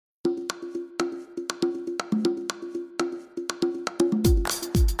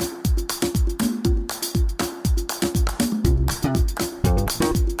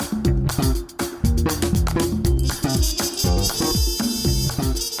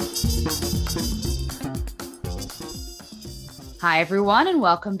Hi, everyone, and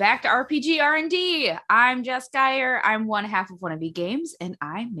welcome back to RPG R&D. I'm Jess Geyer. I'm one half of Wannabe Games, and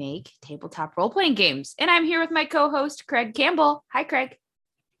I make tabletop role-playing games. And I'm here with my co-host, Craig Campbell. Hi, Craig.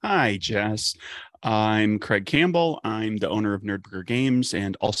 Hi, Jess. I'm Craig Campbell. I'm the owner of Nerdburger Games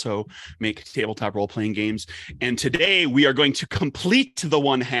and also make tabletop role-playing games. And today we are going to complete the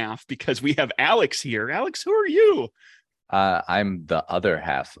one half because we have Alex here. Alex, who are you? I'm the other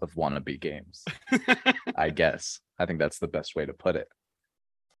half of Wannabe Games, I guess. I think that's the best way to put it.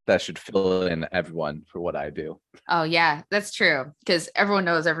 That should fill in everyone for what I do. Oh, yeah, that's true, because everyone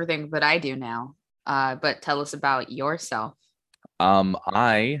knows everything that I do now. But tell us about yourself.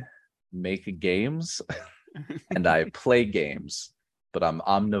 I make games and I play games, but I'm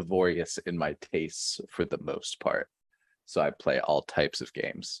omnivorous in my tastes for the most part. So I play all types of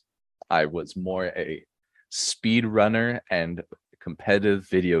games. I was more a speed runner and competitive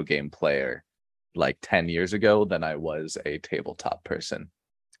video game player like 10 years ago than I was a tabletop person.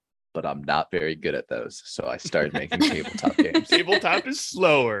 But I'm not very good at those. So I started making tabletop games. Tabletop is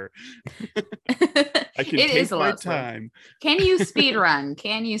slower. I can take my time. Can you speed run?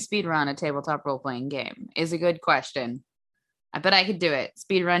 Can you speed run a tabletop role-playing game? Is a good question. I bet I could do it.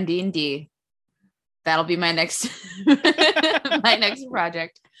 Speed run D&D. That'll be my next my next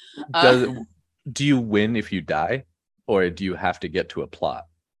project. Do you win if you die, or do you have to get to a plot?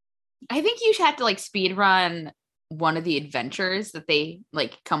 I think you should have to like speed run one of the adventures that they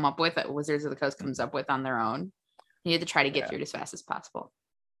like come up with, that Wizards of the Coast comes up with on their own. You have to try to get through it as fast as possible.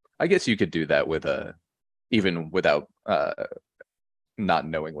 I guess you could do that with even without not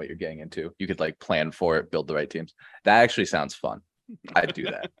knowing what you're getting into. You could like plan for it, build the right teams. That actually sounds fun. I'd do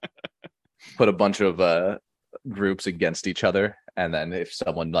that. Put a bunch of groups against each other, and then if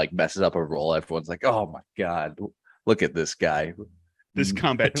someone like messes up a roll, everyone's like, "Oh my god, look at this guy! This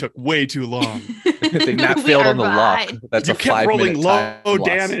combat took way too long. They not failed on the lock. That's you a kept 5 rolling minute low time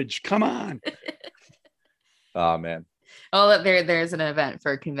damage. Come on." Oh man. Oh, there's an event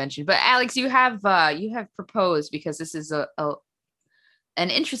for a convention. But Alex, you have proposed, because this is an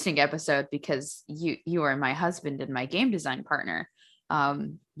interesting episode, because you are my husband and my game design partner.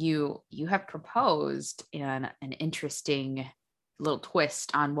 You have proposed an interesting little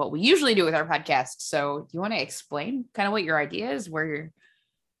twist on what we usually do with our podcast. So do you want to explain kind of what your idea is, where you're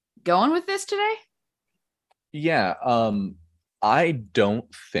going with this today? Yeah. I don't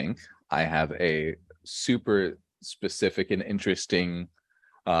think I have a super specific and interesting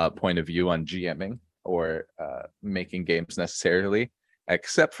point of view on GMing or making games necessarily,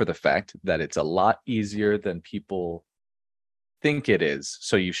 except for the fact that it's a lot easier than people think it is.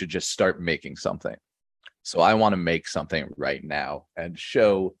 So you should just start making something. So I want to make something right now and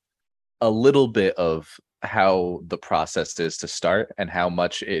show a little bit of how the process is to start and how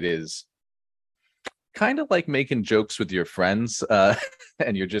much it is kind of like making jokes with your friends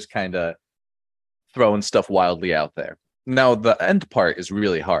and you're just kind of throwing stuff wildly out there. Now, the end part is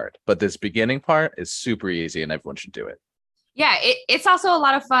really hard, but this beginning part is super easy and everyone should do it. Yeah, it's also a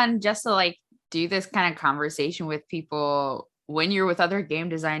lot of fun just to like do this kind of conversation with people when you're with other game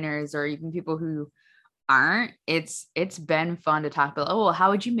designers or even people who aren't. It's been fun to talk about, oh, well,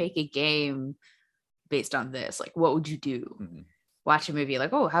 how would you make a game based on this? Like, what would you do? Mm-hmm. Watch a movie,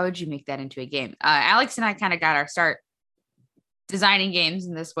 like, oh, how would you make that into a game? Alex and I kind of got our start designing games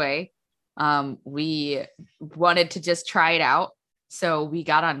in this way. We wanted to just try it out. So we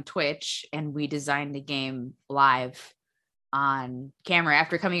got on Twitch and we designed the game live on camera.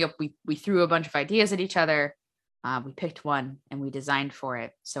 After coming up, we threw a bunch of ideas at each other. We picked one and we designed for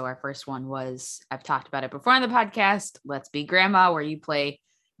it. So our first one was, I've talked about it before on the podcast, Let's Be Grandma, where you play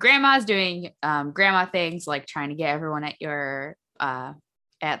grandmas doing grandma things, like trying to get everyone at your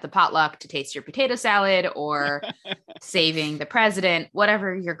at the potluck to taste your potato salad, or saving the president,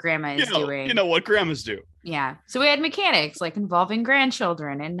 whatever your grandma is doing. You know what grandmas do. Yeah. So we had mechanics like involving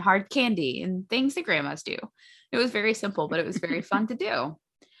grandchildren and hard candy and things that grandmas do. It was very simple, but it was very fun to do.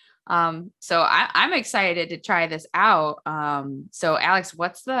 So I'm excited to try this out. So Alex,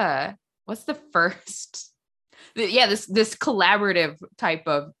 what's the first? This collaborative type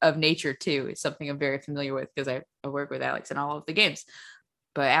of nature too is something I'm very familiar with, because I work with Alex in all of the games.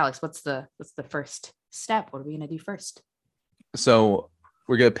 But Alex, what's the first step? What are we gonna do first? So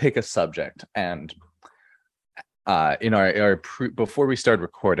we're gonna pick a subject, and in our before we started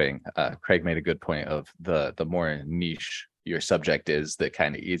recording, Craig made a good point of the more niche your subject is, the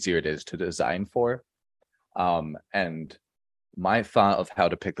kind of easier it is to design for. And my thought of how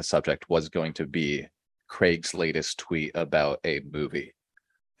to pick the subject was going to be Craig's latest tweet about a movie.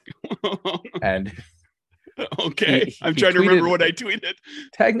 And okay, I'm trying to remember what I tweeted.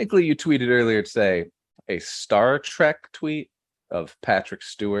 Technically, you tweeted earlier to say a Star Trek tweet, of Patrick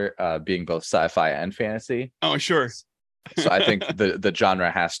Stewart being both sci-fi and fantasy. Oh, sure. So I think the genre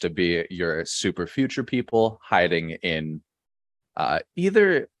has to be your super future people hiding in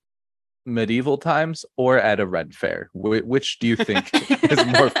either medieval times or at a Ren fair. Which do you think is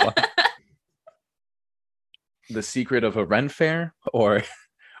more fun? The secret of a Ren fair, or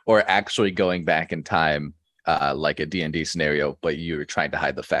actually going back in time, like a D&D scenario, but you're trying to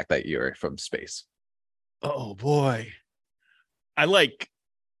hide the fact that you're from space? Oh boy, I like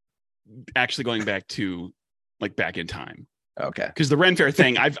actually going back to like back in time. Okay. Because the Ren Fair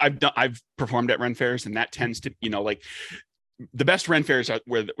thing, I've performed at Ren Fairs, and that tends to, like the best Ren Fairs are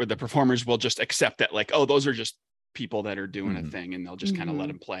where the performers will just accept that, like, oh, those are just people that are doing a thing, and they'll just kind of let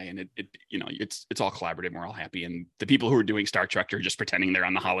them play, and it's all collaborative, and we're all happy. And the people who are doing Star Trek are just pretending they're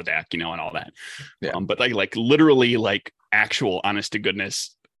on the holodeck, and all that. Yeah. But like literally like actual honest to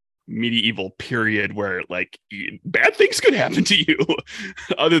goodness medieval period where like bad things could happen to you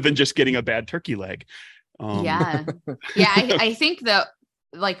other than just getting a bad turkey leg. I think that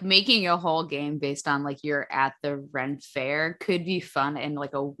like making a whole game based on like you're at the Ren Fair could be fun in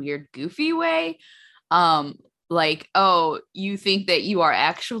like a weird goofy way. Like, oh, you think that you are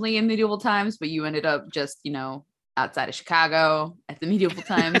actually in medieval times, but you ended up just outside of Chicago at the medieval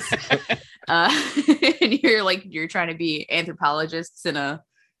times. And you're trying to be anthropologists in a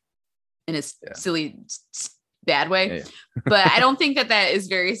silly bad way. Yeah. But I don't think that is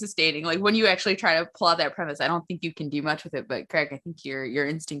very sustaining. Like when you actually try to pull out that premise, I don't think you can do much with it. But Craig, I think your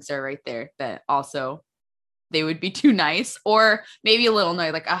instincts are right there, that also they would be too nice, or maybe a little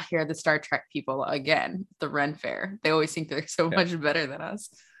annoyed, like, here are the Star Trek people again, the Ren Fair. They always think they're so much better than us.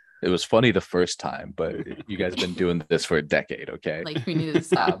 It was funny the first time, but you guys have been doing this for a decade, okay? Like, we need to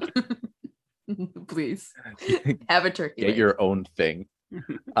stop. Please have a turkey. Get your own thing.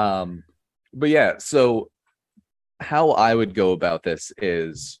 But yeah, so how I would go about this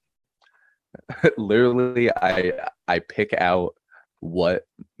is literally I pick out what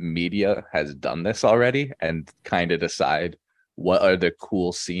media has done this already and kind of decide what are the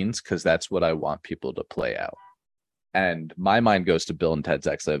cool scenes, because that's what I want people to play out. And my mind goes to Bill and Ted's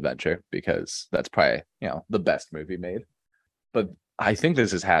Excellent Adventure, because that's probably the best movie made. But I think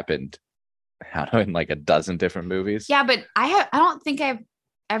this has happened, I don't know, in like a dozen different movies. Yeah, but I don't think I've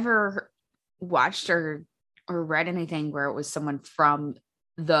ever watched or read anything where it was someone from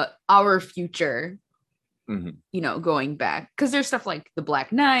our future, going back, because there's stuff like The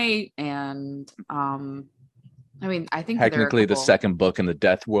Black Knight and I mean, I think technically the second book in the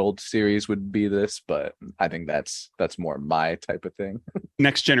Death World series would be this, but I think that's more my type of thing.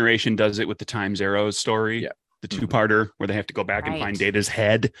 Next Generation does it with the Time's Arrows story. Yeah. The two-parter where they have to go back and find Data's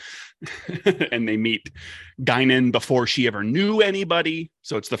head, and they meet Guinan before she ever knew anybody.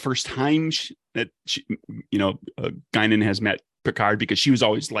 So it's the first time Guinan has met Picard, because she was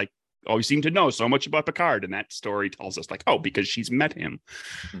always seemed to know so much about Picard. And that story tells us like, oh, because she's met him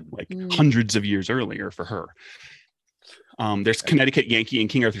hundreds of years earlier for her. There's Connecticut Yankee and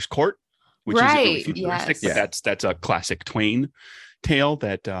King Arthur's Court, which is really futuristic, but that's a classic Twain tale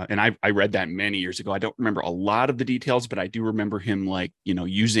that and I read that many years ago. I don't remember a lot of the details, but I do remember him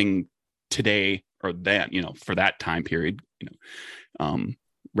using today, or that for that time period,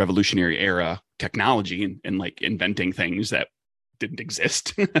 revolutionary era technology and like inventing things that didn't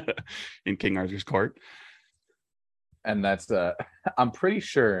exist in King Arthur's Court. And that's I'm pretty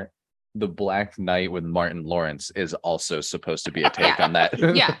sure The Black Knight with Martin Lawrence is also supposed to be a take on that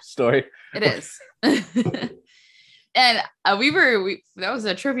story. It is. And that was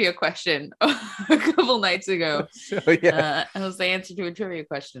a trivia question a couple nights ago. It was the answer to a trivia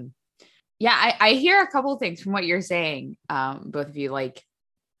question. Yeah, I hear a couple of things from what you're saying, both of you. Like,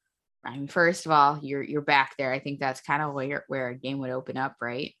 I mean, first of all, you're back there. I think that's kind of where a game would open up,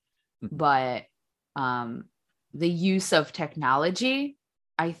 right? Mm-hmm. But the use of technology,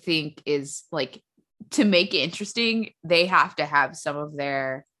 I think, is like, to make it interesting, they have to have some of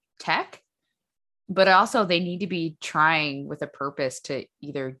their tech. But also they need to be trying with a purpose to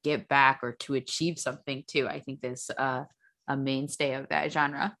either get back or to achieve something too. I think there's a mainstay of that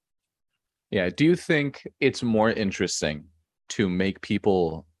genre. Yeah. Do you think it's more interesting to make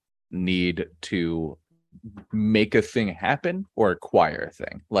people need to make a thing happen or acquire a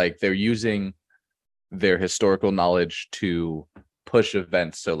thing? Like they're using their historical knowledge to push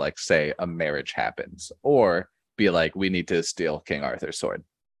events. So like, say a marriage happens, or be like, we need to steal King Arthur's sword.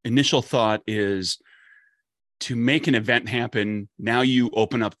 Initial thought is to make an event happen. Now you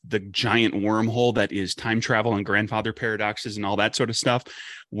open up the giant wormhole that is time travel and grandfather paradoxes and all that sort of stuff.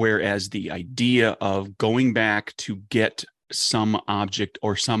 Whereas the idea of going back to get some object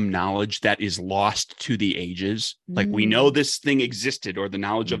or some knowledge that is lost to the ages. Like we know this thing existed, or the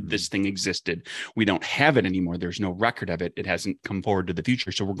knowledge of this thing existed. We don't have it anymore. There's no record of it. It hasn't come forward to the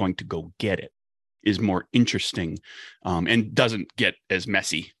future. So we're going to go get it, is more interesting, and doesn't get as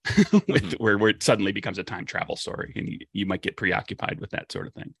messy with where it suddenly becomes a time travel story, and you might get preoccupied with that sort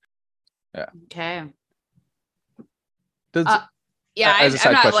of thing. Yeah. Okay. Does, yeah, as a I'm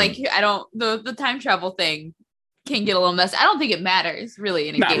side not question- like, I don't, the time travel thing can get a little messy. I don't think it matters really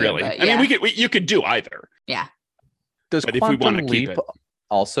in a Not game. really. But I yeah. mean, you could do either. Yeah. Does But if we want Quantum to keep Leap it,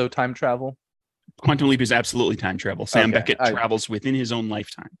 also time travel? Quantum Leap is absolutely time travel. Sam Okay, Beckett travels within his own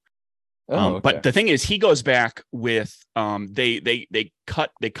lifetime. Oh, okay. But the thing is, he goes back with they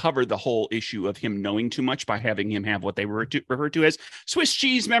cover the whole issue of him knowing too much by having him have what they refer to as Swiss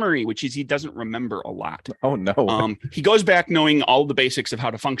cheese memory, which is he doesn't remember a lot. Oh no. He goes back knowing all the basics of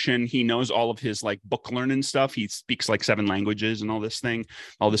how to function. He knows all of his like book learning stuff. He speaks like 7 languages and all this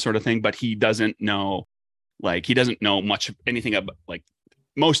sort of thing. But he doesn't know much of anything about like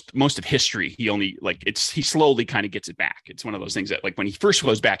most of history. He only he slowly kind of gets it back. It's one of those things that like when he first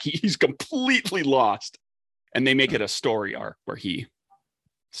goes back, he's completely lost, and they make it a story arc where he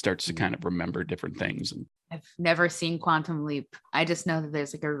starts to kind of remember different things. And I've never seen Quantum Leap. I just know that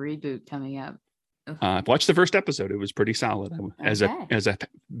there's like a reboot coming up. I've watched the first episode. It was pretty solid. As Okay. a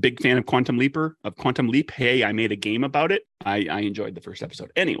big fan of Quantum Leap, hey, I made a game about it. I enjoyed the first episode.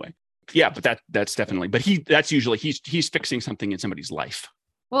 Anyway, yeah, but that's definitely. But that's usually he's fixing something in somebody's life.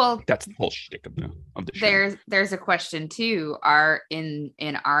 Well, That's the whole shtick of the show. there's a question too. In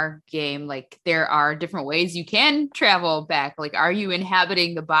our game, like there are different ways you can travel back. Like, are you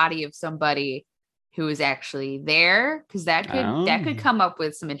inhabiting the body of somebody who is actually there? Because that could come up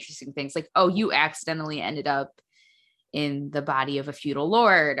with some interesting things. Like, oh, you accidentally ended up in the body of a feudal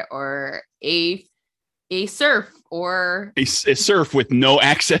lord, or a serf, or A serf with no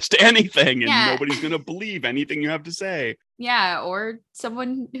access to anything, and Yeah. nobody's going to believe anything you have to say. yeah, or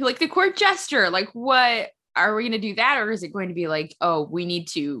someone who like the court jester. Like, what are we going to do that? Or is it going to be like, oh, we need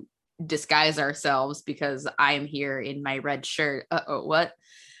to disguise ourselves because I am here in my red shirt. What?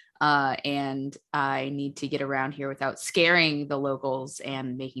 And I need to get around here without scaring the locals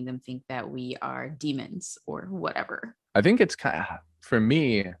and making them think that we are demons or whatever. I think it's kind of, for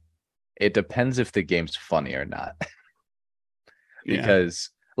me, it depends if the game's funny or not. Yeah. Because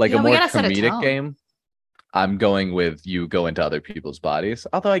like Yeah, a we more gotta set a comedic tone. game, I'm going with you go into other people's bodies.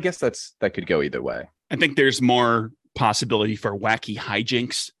 Although I guess that could go either way. I think there's more possibility for wacky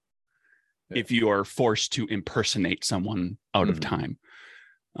hijinks if you are forced to impersonate someone out of Mhm. time.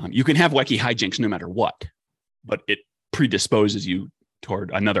 You can have wacky hijinks no matter what, but it predisposes you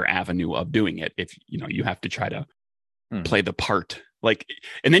toward another avenue of doing it if you have to try to play the part. Like,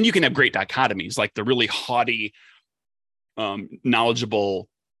 and then you can have great dichotomies, like the really haughty, knowledgeable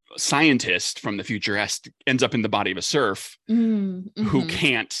scientist from the future ends up in the body of a serf who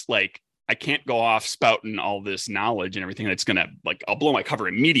can't I can't go off spouting all this knowledge and everything that's gonna I'll blow my cover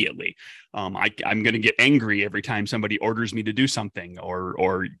immediately. I'm gonna get angry every time somebody orders me to do something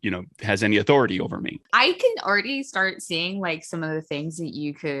or has any authority over me. I can already start seeing like some of the things that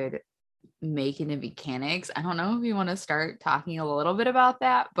you could make into mechanics. I don't know if you want to start talking a little bit about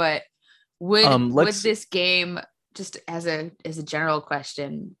that, but would this game, just as a general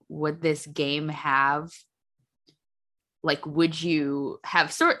question, would this game have would you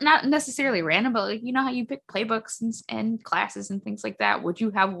have not necessarily random, but how you pick playbooks and classes and things like that? Would you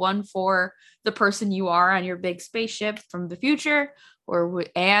have one for the person you are on your big spaceship from the future,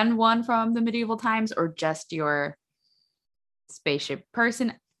 and one from the medieval times, or just your spaceship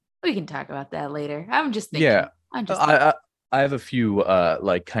person? We can talk about that later. I'm just thinking. Yeah, I have a few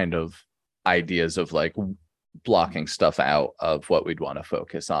kind of ideas of blocking stuff out of what we'd want to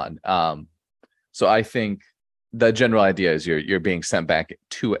focus on. So I think the general idea is you're being sent back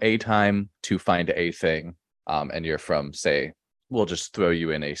to a time to find a thing, and you're from, say, we'll just throw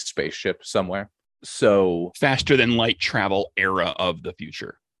you in a spaceship somewhere. So Faster than light travel era of the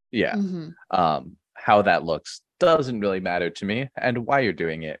future. yeah, Mhm. How that looks doesn't really matter to me, and why you're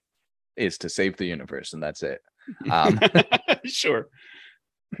doing it is to save the universe, and that's it. Sure.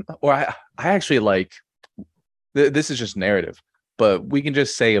 Or I actually this is just narrative, but we can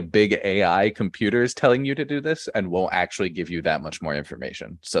just say a big AI computer is telling you to do this and won't actually give you that much more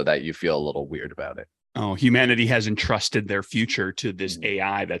information so that you feel a little weird about it. Oh, humanity has entrusted their future to this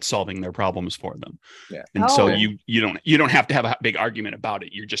AI that's solving their problems for them. Yeah. And so Oh. you don't have to have a big argument about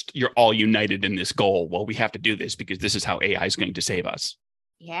it. You're all united in this goal. Well, we have to do this because this is how AI is going to save us.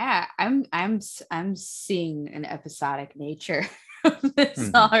 Yeah, I'm seeing an episodic nature of this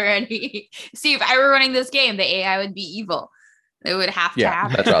Mhm. already. See, if I were running this game, the AI would be evil. It would have to Yeah,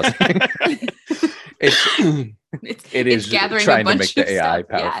 happen. that's what I was saying. It is gathering trying a bunch to make the of AI stuff.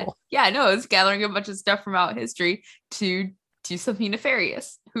 powerful. Yeah, no, it's gathering a bunch of stuff from out history to do something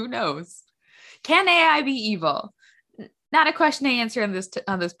nefarious. Who knows? Can AI be evil? Not a question to answer on this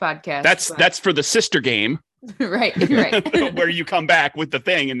podcast. That's for the sister game. right. Where you come back with the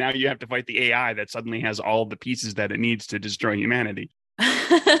thing, and now you have to fight the AI that suddenly has all the pieces that it needs to destroy humanity.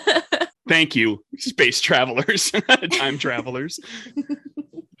 Thank you, space travelers, time travelers.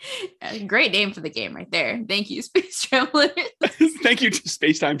 Great name for the game right there. Thank you, space travelers. Thank you to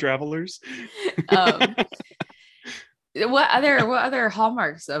space time travelers. What other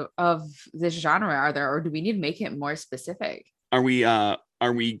hallmarks of this genre are there, or do we need to make it more specific? Are we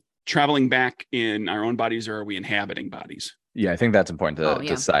traveling back in our own bodies, or are we inhabiting bodies? Yeah, I think that's important to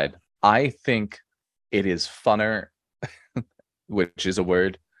decide. I think it is funner, which is a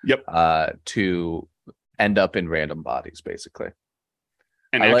word. Yep. To end up in random bodies, basically.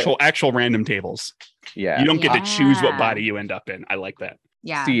 And actual random tables. Yeah. You don't get to choose what body you end up in. I like that.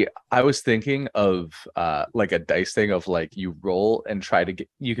 Yeah. See, I was thinking of like a dice thing of like you roll and try to get,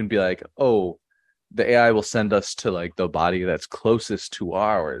 you can be like, oh, the AI will send us to like the body that's closest to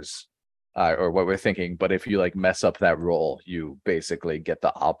ours, or what we're thinking. But if you like mess up that roll, you basically get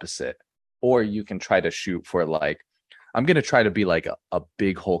the opposite. Or you can try to shoot for like, I'm going to try to be like a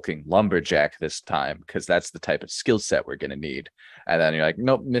big hulking lumberjack this time, because that's the type of skill set we're going to need. And then you're like,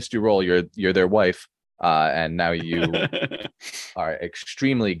 nope, missed your roll. You're their wife. And now you are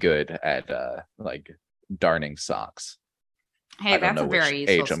extremely good at like darning socks. Hey, that's a very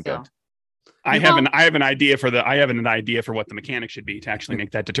useful skill. I have an idea for what the mechanic should be to actually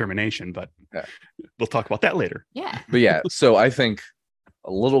make that determination, but we'll talk about that later. Yeah. But yeah, so I think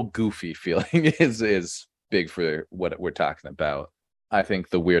a little goofy feeling is big for what we're talking about. I think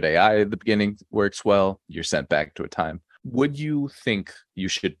the weird AI at the beginning works well. You're sent back to a time. Would you think you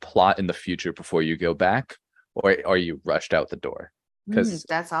should plot in the future before you go back, or are you rushed out the door? Because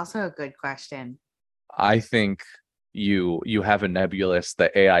that's also a good question. I think you have a nebulous,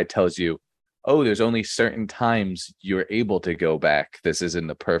 the AI tells you, oh, there's only certain times you're able to go back. This isn't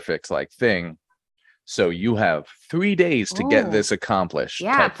the perfect like thing. So you have 3 days to get this accomplished.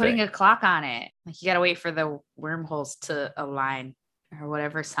 Yeah, putting a clock on it. Like you got to wait for the wormholes to align or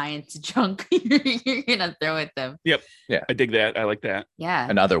whatever science junk you're going to throw at them. Yep. Yeah. I dig that. I like that. Yeah.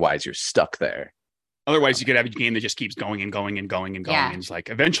 And otherwise you're stuck there. Otherwise you could have a game that just keeps going and going and going and going. Yeah. And it's like,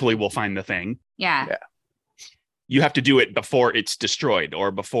 eventually we'll find the thing. Yeah. You have to do it before it's destroyed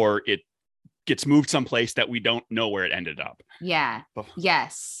or before it gets moved someplace that we don't know where it ended up. Yeah.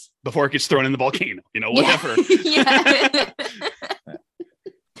 Yes. Before it gets thrown in the volcano, whatever. Yeah.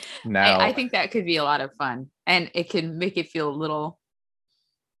 Now I think that could be a lot of fun, and it can make it feel a little,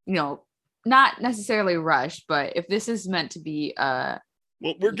 not necessarily rushed, but if this is meant to be well,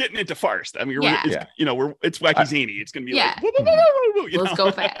 we're getting into farce. I mean, it's wacky Uh, zany. It's going to be let's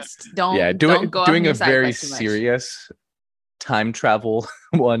go fast. Don't go doing a side very quest too much. serious time travel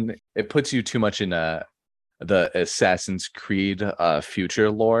one. It puts you too much in the Assassin's Creed future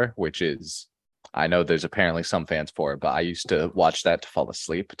lore, which is, I know there's apparently some fans for it, but I used to watch that to fall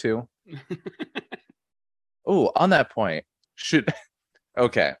asleep too. Oh, on that point,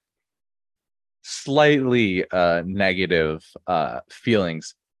 okay. Slightly negative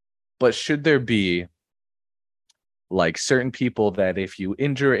feelings, but should there be like certain people that if you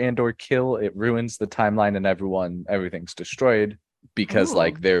injure and or kill, it ruins the timeline and everything's destroyed because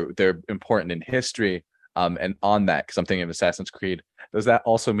like they're important in history? And on that, because I'm thinking of Assassin's Creed, does that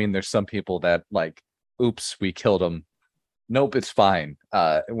also mean there's some people that like, oops, we killed them? Nope, it's fine.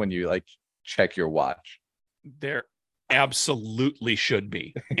 When you like check your watch, there absolutely should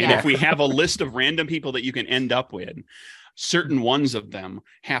be. And if we have a list of random people that you can end up with, certain ones of them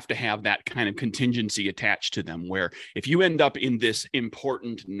have to have that kind of contingency attached to them, where if you end up in this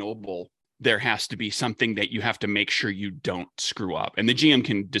important noble, there has to be something that you have to make sure you don't screw up. And the GM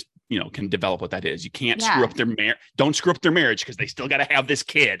can just, can develop what that is. You can't screw up their marriage. Don't screw up their marriage because they still got to have this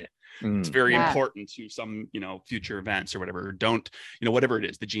kid. It's very important to some, future events or whatever. Don't, whatever it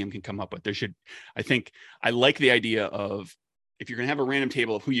is, the GM can come up with. I like the idea of, if you're going to have a random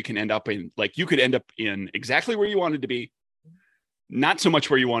table of who you can end up in, like you could end up in exactly where you wanted to be, not so much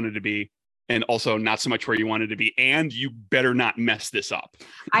where you wanted to be, and also not so much where you wanted to be, and you better not mess this up.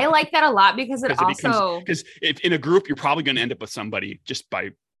 I like that a lot because because if in a group, you're probably going to end up with somebody just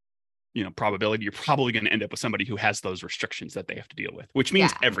by, probability, you're probably going to end up with somebody who has those restrictions that they have to deal with, which means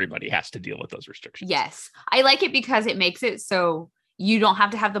everybody has to deal with those restrictions. Yes. I like it because it makes it so you don't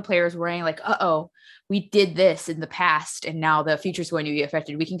have to have the players worrying like, uh-oh, we did this in the past and now the future's going to be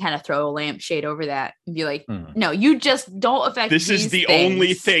affected. We can kind of throw a lampshade over that and be like, no, you just don't affect this these is the things.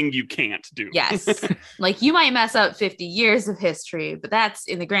 only thing you can't do. Yes. Like you might mess up 50 years of history, but that's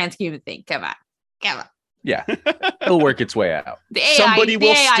in the grand scheme of things. Come on. Yeah, it'll work its way out. The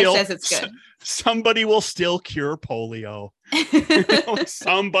AI says it's good. Somebody will still cure polio.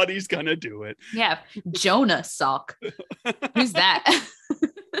 Somebody's gonna do it. Yeah, Jonah Salk. Who's that?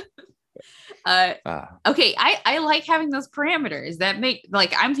 Okay, I like having those parameters that make,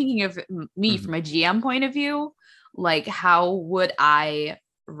 like, I'm thinking of me from a GM point of view. Like, how would I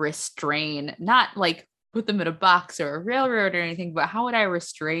restrain, not like put them in a box or a railroad or anything, but how would I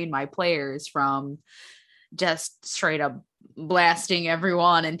restrain my players from just straight up blasting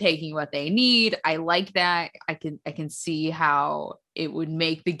everyone and taking what they need? I like that. I can see how it would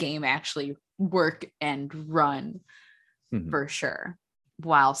make the game actually work and run for sure,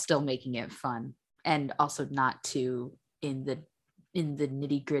 while still making it fun and also not too in the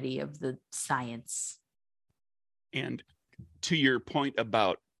nitty gritty of the science. And to your point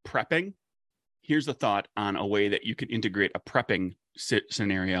about prepping, here's a thought on a way that you could integrate a prepping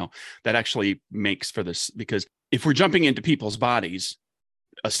scenario that actually makes for this. Because if we're jumping into people's bodies,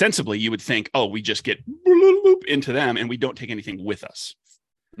 ostensibly you would think, oh, we just get into them and we don't take anything with us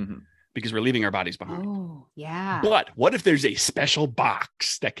because we're leaving our bodies behind. Oh, yeah. But what if there's a special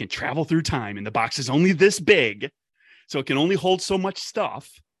box that can travel through time and the box is only this big, so it can only hold so much stuff,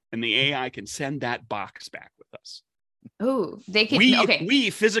 and the AI can send that box back with us? Oh, they can. We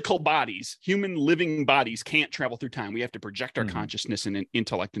physical bodies, human living bodies, can't travel through time. We have to project our consciousness and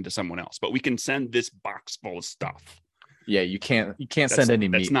intellect into someone else, but we can send this box full of stuff. Yeah, you can't send any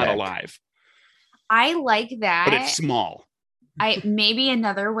meat. That's not back. alive. I like that, but it's small. Maybe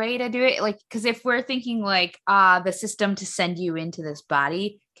another way to do it, like, because if we're thinking like the system to send you into this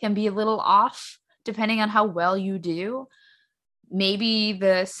body can be a little off depending on how well you do. Maybe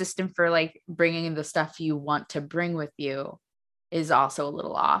the system for like bringing in the stuff you want to bring with you is also a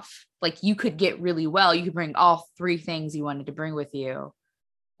little off. Like you could get really well, you could bring all 3 things you wanted to bring with you,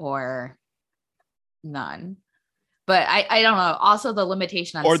 or none. But I don't know. Also, the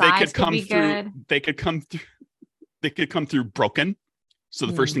limitation on size could be good. They could come through broken. So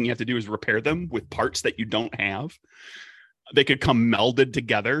the first thing you have to do is repair them with parts that you don't have. They could come melded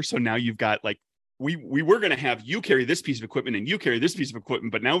together. So now you've got like, we were going to have you carry this piece of equipment and you carry this piece of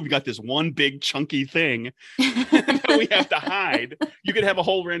equipment, but now we've got this one big chunky thing that we have to hide. You could have a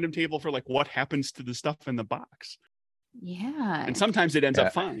whole random table for like what happens to the stuff in the box. Yeah. And sometimes it ends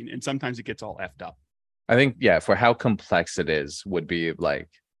up fine, and sometimes it gets all effed up. I think, for how complex it is would be like,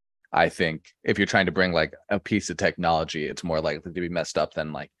 I think if you're trying to bring like a piece of technology, it's more likely to be messed up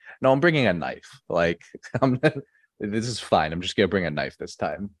than like, no, I'm bringing a knife. Like, this is fine. I'm just going to bring a knife this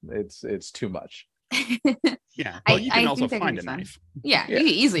time. It's too much. Yeah. Well, you can also find a knife. Yeah, you can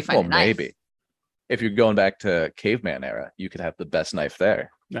easily find a knife. Maybe. If you're going back to caveman era, you could have the best knife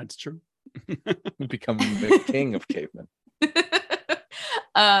there. That's true. Become the king of cavemen.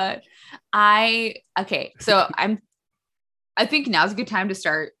 So I think now's a good time to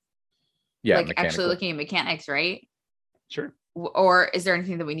start actually looking at mechanics, right? Sure. Or is there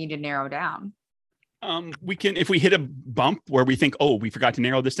anything that we need to narrow down? We can, if we hit a bump where we think, oh, we forgot to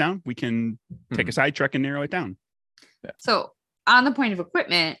narrow this down, we can take a sidetrack and narrow it down. Yeah. So on the point of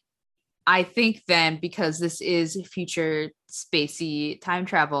equipment, I think then, because this is future spacey time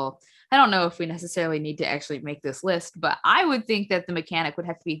travel, I don't know if we necessarily need to actually make this list, but I would think that the mechanic would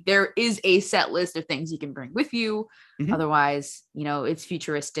have to be, there is a set list of things you can bring with you. Otherwise, it's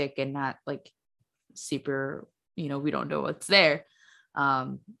futuristic and not like super, we don't know what's there.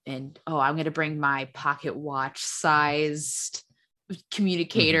 I'm going to bring my pocket watch sized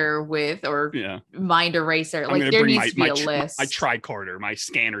communicator with, or mind eraser. Like there needs to be a list. My tricorder, my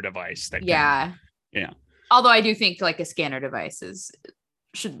scanner device. Yeah. Although I do think like a scanner device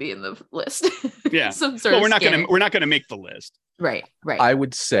should be in the list. Yeah. Some sort of we're not gonna make the list. Right. I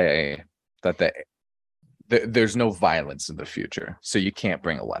would say that there's no violence in the future, so you can't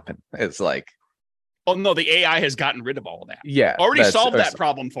bring a weapon. It's like, oh no, the AI has gotten rid of all that. Yeah, already solved that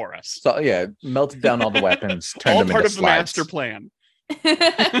problem for us. So melted down all the weapons, turned all them part into of the slides. master plan.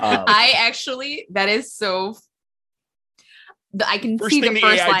 That is so. I can see the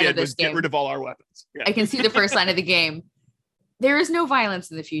first line of this game. Get rid of all our weapons. Yeah. I can see the first line of the game. There is no violence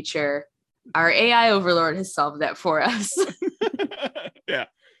in the future. Our AI overlord has solved that for us. Yeah.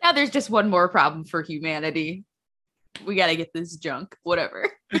 Now there's just one more problem for humanity. We got to get this junk.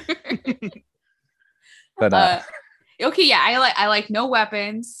 Whatever. But okay, yeah, I like no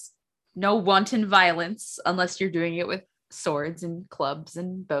weapons, no wanton violence, unless you're doing it with swords and clubs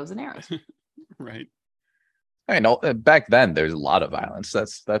and bows and arrows. Right. I know back then there's a lot of violence.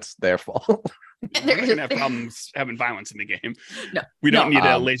 That's their fault. We're not gonna have problems having violence in the game. No, We don't no. need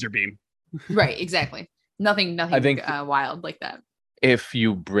a laser beam. Right, exactly. Nothing I think wild like that. if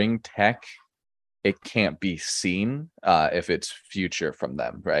you bring tech, it can't be seen if it's future from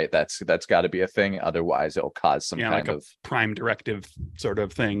them, right? That's got to be a thing. Otherwise, it'll cause some kind like of prime directive sort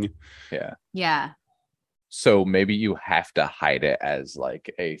of thing. yeah. Yeah. So maybe you have to hide it as like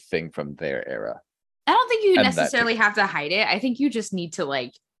a thing from their era. I don't think you And that necessarily too. have to hide it. I think you just need to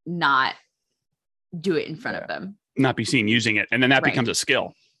like not do it in front of them. Not be seen using it, and then that Right. becomes a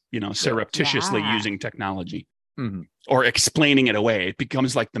skill. Surreptitiously Yeah. using technology. Mhm. Or explaining it away. It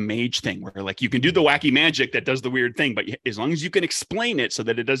becomes like the mage thing where like you can do the wacky magic that does the weird thing, but as long as you can explain it so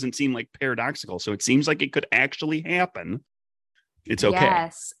that it doesn't seem like paradoxical, so it seems like it could actually happen, it's okay.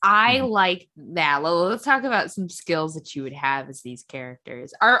 Yes, I Mhm. like that. Let's talk about some skills that you would have as these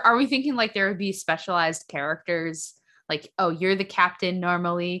characters. Are we thinking like there would be specialized characters? Like, oh, you're the captain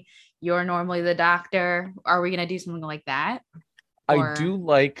normally, you're normally the doctor. Are we gonna do something like that? I Or- do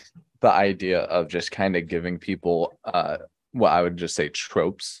like the idea of just kind of giving people what I would just say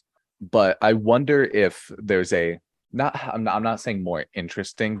tropes, but I wonder if there's I'm not saying more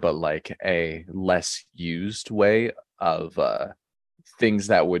interesting, but like a less used way of things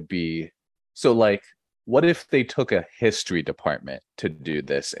that would be so like what if they took a history department to do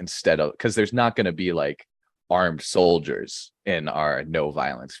this instead of, because there's not going to be like armed soldiers in our no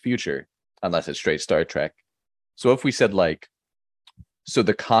violence future unless it's straight Star Trek. So if we said like, so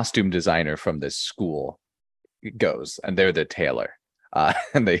the costume designer from this school goes and they're the tailor.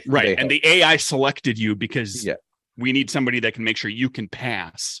 And they And the AI selected you because Yeah. we need somebody that can make sure you can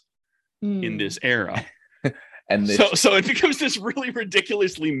pass in Hmm. this era. and this, So it becomes this really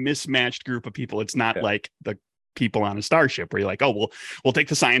ridiculously mismatched group of people. It's not Yeah. like the people on a starship where you're like, oh, we'll take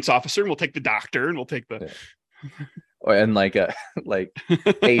the science officer and we'll take the doctor and we'll take the and like a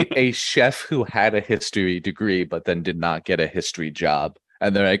a chef who had a history degree but then did not get a history job.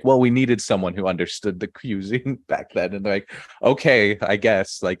 And they're like, well, we needed someone who understood the cuisine back then. And they're like, okay, I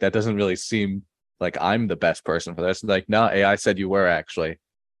guess like that doesn't really seem like I'm the best person for this. And like, no, AI said you were actually.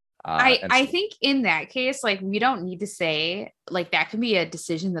 I think in that case, like we don't need to say like that can be a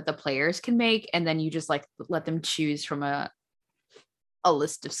decision that the players can make, and then you just like let them choose from a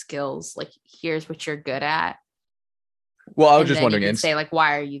list of skills. Like here's what you're good at. Well, I was And just then wondering, you can say like,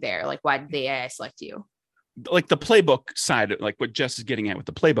 why are you there? Like, why did the AI select you? like the playbook side, like what Jess is getting at with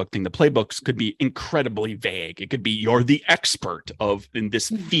the playbook thing. The playbooks could be incredibly vague. It could be you're the expert in this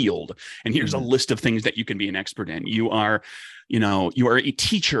field, and here's a list of things that you can be an expert in. You are a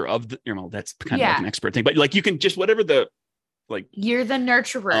teacher of the, that's kind of like an expert thing, but like you can just whatever the like. You're the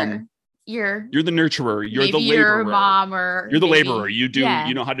nurturer. You're the nurturer. You're maybe the laborer. your mom, or you're the maybe, laborer. You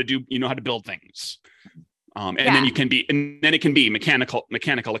know how to build things. And then it can be mechanical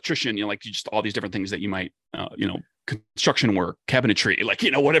electrician, like just all these different things that you might, construction work, cabinetry, like,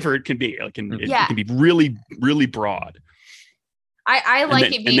 whatever it can be. Like, it can be really, really broad. I like it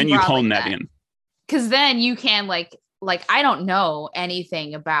being and then you broad hone like that in. Because then you can like I don't know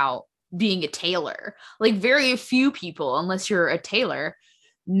anything about being a tailor. Like very few people, unless you're a tailor,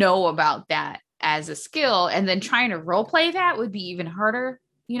 know about that as a skill. And then trying to role play that would be even harder,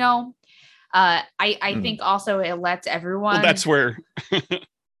 I think also it lets everyone. Well, that's where.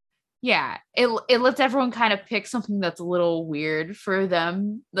 Yeah, it lets everyone kind of pick something that's a little weird for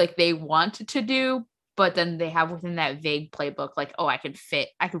them, like they want to do, but then they have within that vague playbook, like, oh, I can fit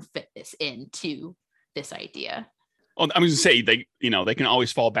this into this idea. Oh, I'm going to say they can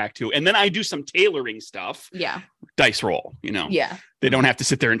always fall back to, and then I do some tailoring stuff. Yeah. Dice roll, Yeah. They don't have to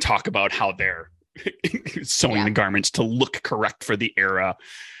sit there and talk about how they're sewing the garments to look correct for the era.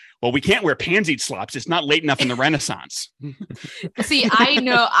 Well, we can't wear pansied slops. It's not late enough in the Renaissance. See,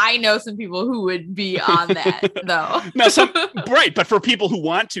 I know some people who would be on that though. Right, but for people who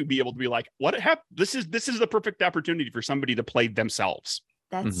want to be able to be like, what happened? This is the perfect opportunity for somebody to play themselves.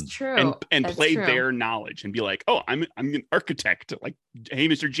 That's true. And That's play true. their knowledge and be like, oh, I'm an architect. Like, hey,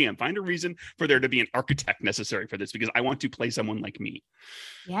 Mr. GM, find a reason for there to be an architect necessary for this because I want to play someone like me.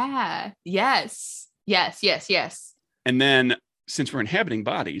 Yeah. Yes. And then since we're inhabiting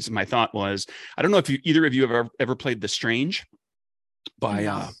bodies, my thought was, I don't know if either of you have ever played The Strange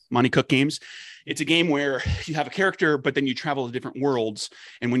by Monty Cook Games. It's a game where you have a character, but then you travel to different worlds.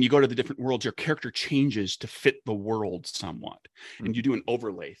 And when you go to the different worlds, your character changes to fit the world somewhat. And you do an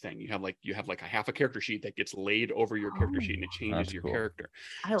overlay thing. You have like a half a character sheet that gets laid over your character sheet and it changes your character.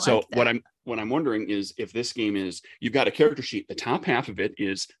 I like so that. what I'm wondering is if this game is, you've got a character sheet, the top half of it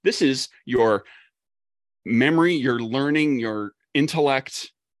is, this is your memory, your learning, your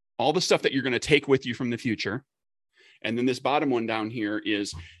intellect, all the stuff that you're going to take with you from the future. And then this bottom one down here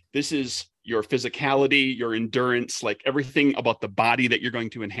this is your physicality, your endurance, like everything about the body that you're going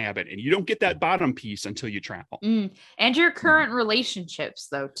to inhabit. And you don't get that bottom piece until you travel. And your current relationships,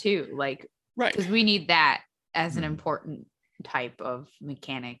 though, too. Like, right. Because we need that as an important type of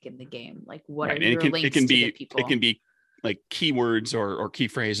mechanic in the game. Like, what are your links to the people? It can be like keywords or key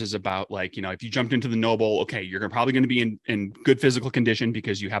phrases about, like, you know, if you jumped into the noble, okay, you're probably going to be in good physical condition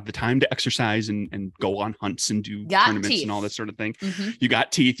because you have the time to exercise and go on hunts and do tournaments and all that sort of thing. You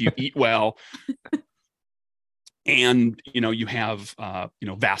got teeth, you eat well. And, you know, you have,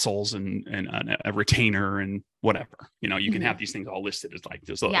 vassals and a retainer and whatever, you know, you can have these things all listed as like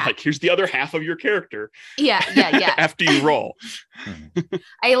this, like, here's the other half of your character. Yeah. After you roll.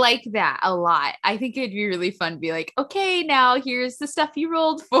 I like that a lot. I think it'd be really fun to be like, okay, now here's the stuff you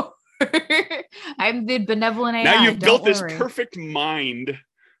rolled for. I'm the benevolent AI. Now you've built this perfect mind.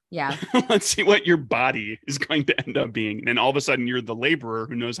 Yeah. Let's see what your body is going to end up being. And all of a sudden you're the laborer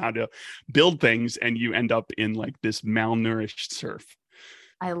who knows how to build things, and you end up in like this malnourished serf.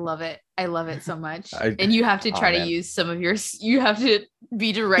 I love it. I love it so much. And you have to try to use some of you have to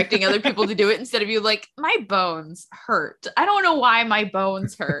be directing other people to do it instead of you like, my bones hurt. I don't know why my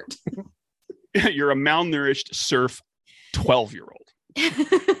bones hurt. You're a malnourished serf 12-year-old.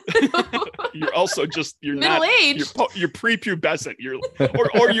 You're also just middle-aged. You're prepubescent. You're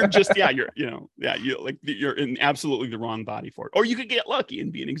in absolutely the wrong body for it. Or you could get lucky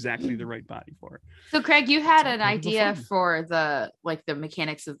and be in exactly the right body for it. So Craig, you had an idea for the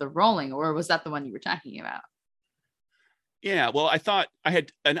mechanics of the rolling, or was that the one you were talking about? Yeah, well, I thought I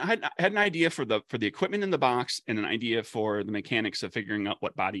had an idea for the equipment in the box, and an idea for the mechanics of figuring out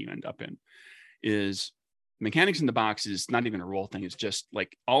what body you end up in. Mechanics in the box is not even a roll thing. It's just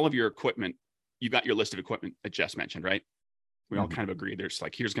like all of your equipment. You got your list of equipment that Jess mentioned, right? We all kind of agree. There's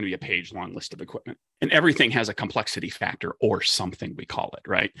like, here's going to be a page long list of equipment, and everything has a complexity factor or something, we call it,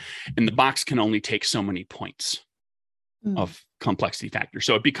 right? And the box can only take so many points of complexity factor.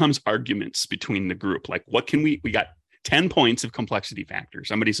 So it becomes arguments between the group. Like, what can we got 10 points of complexity factor.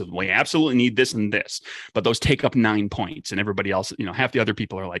 Somebody says, we absolutely need this and this, but those take up 9 points. And everybody else, half the other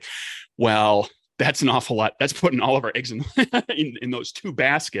people are like, well, that's an awful lot. That's putting all of our eggs in those two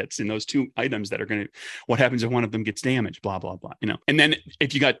baskets, in those two items that are going to, what happens if one of them gets damaged, blah, blah, blah, And then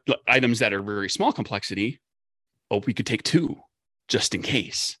if you got items that are very small complexity, we could take 2 just in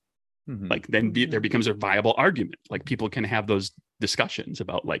case. Like then there becomes a viable argument. Like people can have those discussions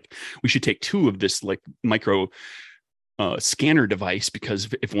about like, we should take 2 of this like micro scanner device, because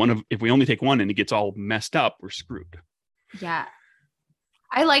if we only take 1 and it gets all messed up, we're screwed. Yeah.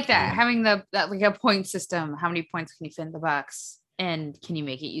 I like that, having that like a point system. How many points can you fit in the box, and can you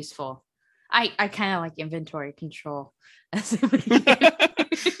make it useful? I kind of like inventory control.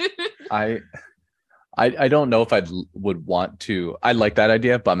 I don't know if would want to. I like that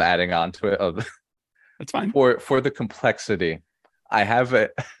idea, but I'm adding on to it. That's fine. For the complexity, I have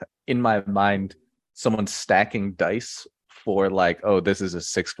it in my mind. Someone stacking dice for like, oh, this is a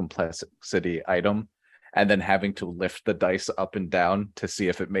 6 complexity item, and then having to lift the dice up and down to see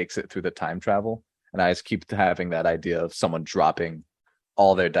if it makes it through the time travel. And I just keep having that idea of someone dropping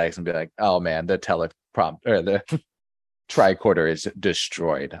all their dice and be like, oh man, the teleprompt or the tricorder is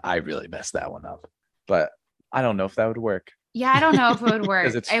destroyed. I really messed that one up. But I don't know if that would work. Yeah, I don't know if it would work.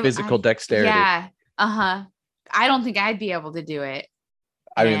 Because it's physical dexterity. Yeah. I don't think I'd be able to do it.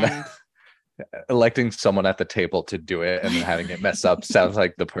 I mean, electing someone at the table to do it and then having it mess up sounds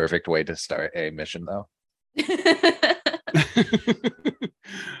like the perfect way to start a mission, though.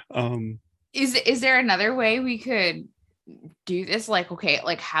 Is there another way we could do this? Like, okay,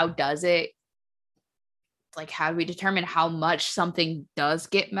 like how does it, like how do we determine how much something does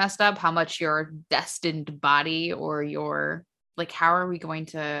get messed up, how much your destined body or your, like, how are we going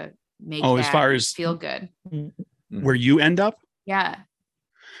to make that as far as feel good where you end up? Yeah.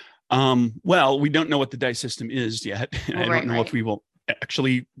 Well, we don't know what the dice system is yet. I don't know if we will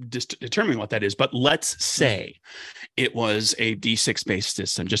actually determine what that is, but let's say it was a D6 based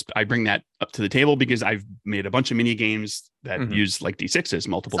system. I bring that up to the table because I've made a bunch of mini games that use like D6s,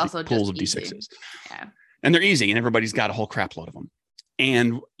 multiple pools of D6s. Yeah. And they're easy, and everybody's got a whole crap load of them.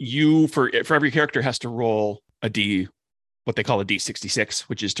 And you, for every character, has to roll what they call a D66,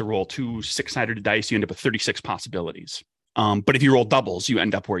 which is to roll 2 6-sided dice. You end up with 36 possibilities. But if you roll doubles, you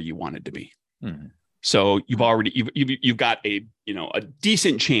end up where you wanted to be. So you've got a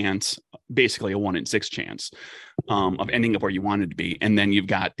decent chance, basically a 1 in 6 chance of ending up where you wanted to be. And then you've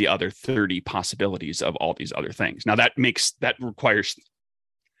got the other 30 possibilities of all these other things. Now it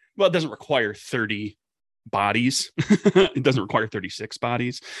doesn't require 30 bodies. It doesn't require 36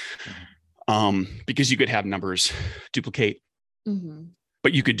 bodies. Because you could have numbers duplicate,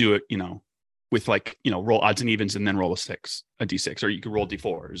 but you could do it, with like, roll odds and evens and then roll a d6, or you could roll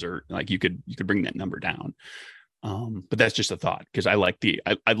d4s, or like you could bring that number down. But that's just a thought, because I like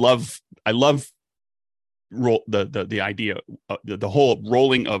I love roll the idea, the whole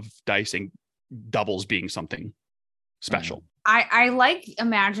rolling of dice and doubles being something special. I like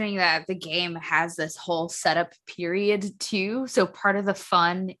imagining that the game has this whole setup period too. So part of the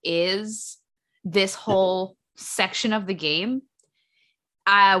fun is this whole section of the game.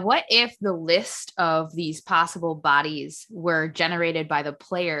 What if the list of these possible bodies were generated by the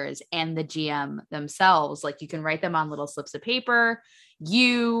players and the GM themselves? Like, you can write them on little slips of paper.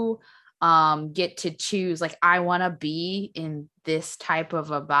 You get to choose, like, I want to be in this type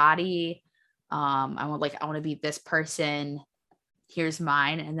of a body. I want to be this person. Here's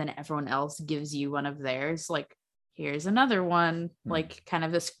mine. And then everyone else gives you one of theirs. Like, here's another one, like kind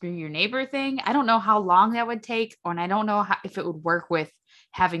of a screw your neighbor thing. I don't know how long that would take, and I don't know if it would work with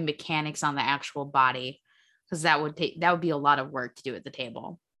having mechanics on the actual body, because that would be a lot of work to do at the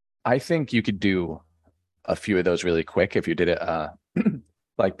table. I think you could do a few of those really quick if you did it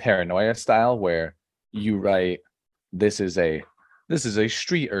like Paranoia style, where you write, this is a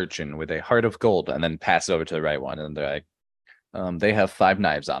street urchin with a heart of gold, and then pass it over to the right one, and they're like, they have 5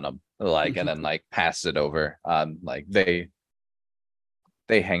 knives on them, like, and then like pass it over. Like they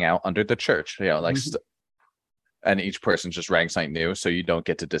hang out under the church, like, and each person's just writing something new, so you don't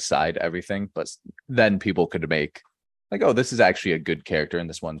get to decide everything. But then people could make like, oh, this is actually a good character, and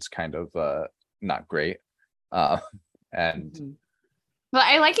this one's kind of not great. And but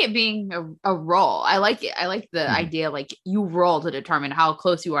I like it being a roll. I like it. I like the idea, like, you roll to determine how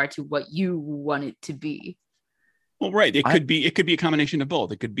close you are to what you want it to be. Well, right. It could be a combination of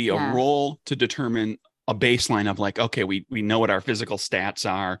both. It could be a roll to determine a baseline of like, okay, we know what our physical stats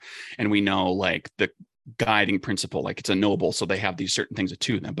are, and we know like the guiding principle, like it's a noble, so they have these certain things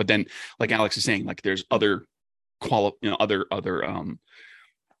to them. But then, like Alex is saying, like there's other quantify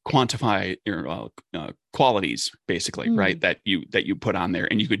qualities, basically, right? That you put on there,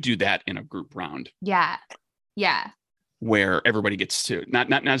 and you could do that in a group round. Yeah. Where everybody gets to, not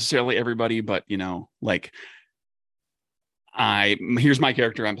necessarily everybody, but like, here's my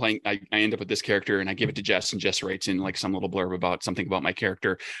character I'm playing. I end up with this character, and I give it to Jess, and Jess writes in like some little blurb about something about my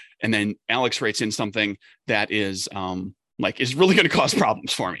character, and then Alex writes in something that is is really going to cause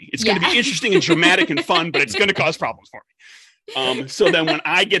problems for me. It's going to be interesting and dramatic and fun, but it's going to cause problems for me. So then when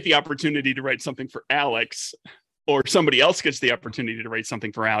I get the opportunity to write something for Alex, or somebody else gets the opportunity to write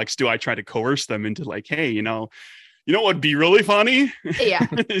something for Alex, do I try to coerce them into like, hey, you know what would be really funny? Yeah.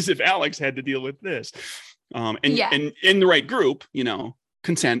 Is if Alex had to deal with this. And in the right group,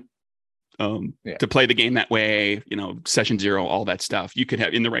 consent to play the game that way, session 0, all that stuff. You could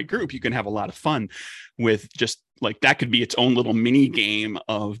have in the right group, you can have a lot of fun with just like, that could be its own little mini game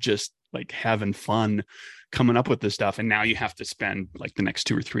of just like having fun coming up with this stuff. And now you have to spend like the next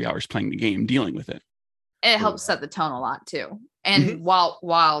 2 or 3 hours playing the game, dealing with it. It helps set the tone a lot too. And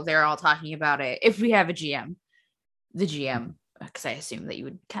while they're all talking about it, if we have a GM, the GM, because I assume that you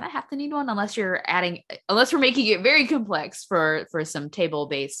would kind of have to need one, unless we're making it very complex for some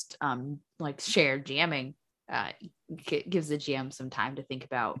table-based like shared GMing, gives the GM some time to think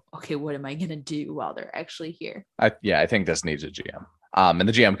about, okay, what am I going to do while they're actually here? I think this needs a GM. And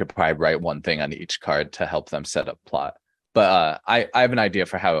the GM could probably write one thing on each card to help them set up plot. But I have an idea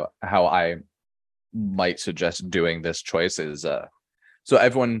for how I might suggest doing this choice is, so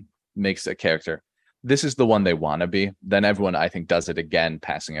everyone makes a character. This is the one they want to be. Then everyone, I think, does it again,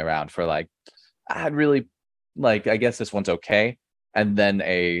 passing around for like, I'd really like, I guess this one's okay. And then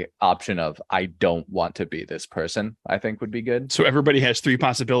a option of, I don't want to be this person, I think would be good. So everybody has 3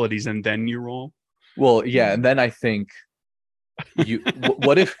 possibilities, and then you roll. Well, yeah. And then I think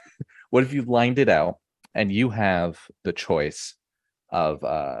what if you lined it out and you have the choice of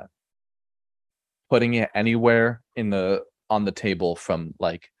putting it anywhere on the table from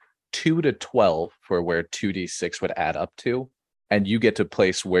like 2 to 12 for where 2d6 would add up to, and you get to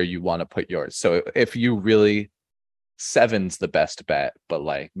place where you want to put yours. So if you really, 7's the best bet, but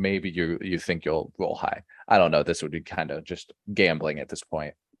like maybe you think you'll roll high. I don't know. This would be kind of just gambling at this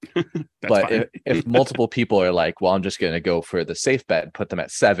point. But if multiple people are like, well, I'm just going to go for the safe bet and put them at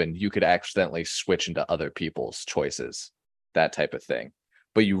 7, you could accidentally switch into other people's choices, that type of thing.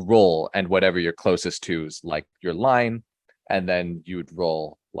 But you roll, and whatever you're closest to is like your line, and then you'd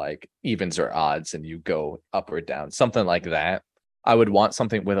roll like evens or odds, and you go up or down, something like that. I would want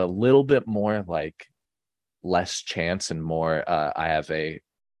something with a little bit more like less chance and more. I have a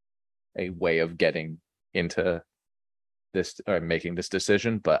way of getting into this or making this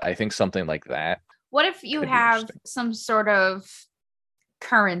decision, but I think something like that. What if you Could be have interesting. some sort of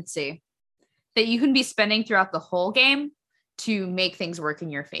currency that you can be spending throughout the whole game to make things work in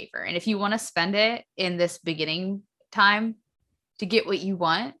your favor? And if you want to spend it in this beginning time to get what you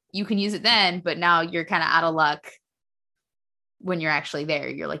want, you can use it then, but now you're kind of out of luck when you're actually there.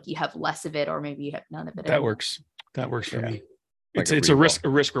 You're like, you have less of it, or maybe you have none of it That anymore. works. That works for Yeah. me. Like It's a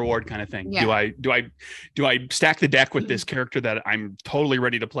risk reward kind of thing. Yeah. Do I stack the deck with this character that I'm totally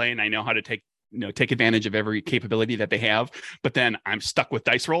ready to play and I know how to take advantage of every capability that they have, but then I'm stuck with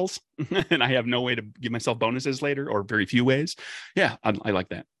dice rolls and I have no way to give myself bonuses later, or very few ways. Yeah, I like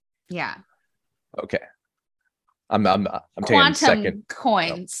that. Yeah. Okay. I'm taking Quantum second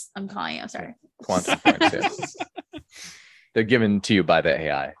coins. I'm calling it. I'm sorry. quantum points. Yes. They're given to you by the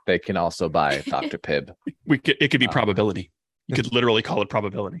AI. They can also buy Dr. Pibb. It could be probability. You could literally call it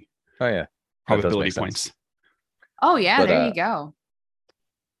probability. Oh yeah. That does Probability make sense. points. Oh yeah, But, there you go.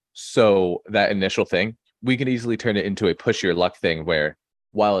 So that initial thing, we can easily turn it into a push your luck thing where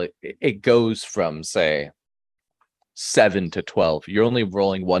while it goes from say 7 to 12, you're only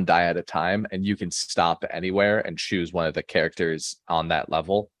rolling one die at a time, and you can stop anywhere and choose one of the characters on that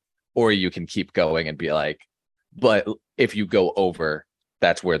level, or you can keep going and be like, but if you go over,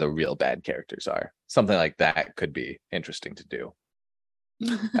 that's where the real bad characters are. Something like that could be interesting to do.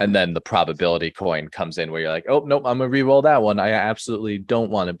 And then the probability coin comes in where you're like, oh nope, I'm gonna re-roll that one. I absolutely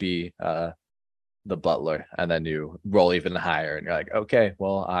don't want to be the butler. And then you roll even higher and you're like, okay,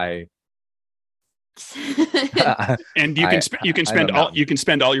 well And you can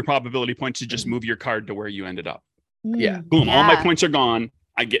spend all your probability points to just Mm-hmm. move your card to where you ended up. Yeah. Boom, all my points are gone.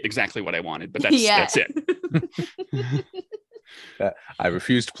 I get exactly what I wanted, but that's it. I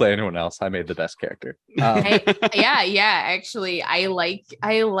refuse to play anyone else. I made the best character. Yeah. Actually, I like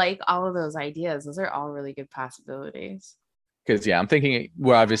all of those ideas. Those are all really good possibilities. Because I'm thinking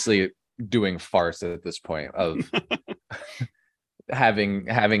we're obviously doing farce at this point of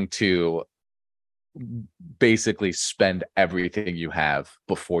having to basically spend everything you have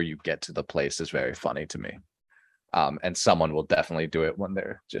before you get to the place is very funny to me. And someone will definitely do it when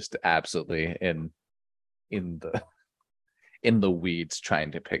they're just absolutely in the weeds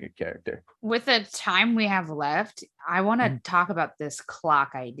trying to pick a character. With the time we have left, I want to talk about this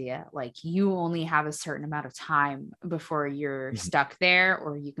clock idea. Like, you only have a certain amount of time before you're stuck there,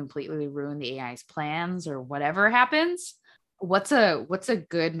 or you completely ruin the AI's plans, or whatever happens. What's a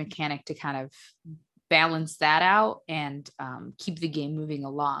good mechanic to kind of balance that out and keep the game moving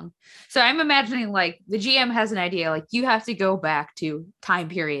along? So I'm imagining like the GM has an idea, like you have to go back to time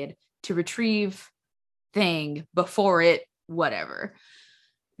period to retrieve thing before it whatever.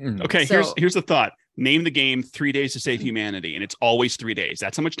 Okay, So- here's the thought. Name the game 3 Days to Save Humanity, and it's always 3 days.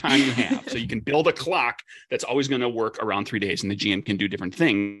 That's how much time you have. So you can build a clock that's always going to work around 3 days, and the GM can do different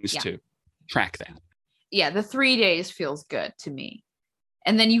things to track that. Yeah, the 3 days feels good to me.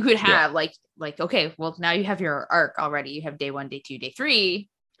 And then you could have like, okay, well, now you have your arc already. You have day 1, day 2, day 3.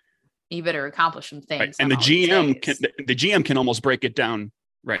 You better accomplish some things. Right. And the GM can almost break it down.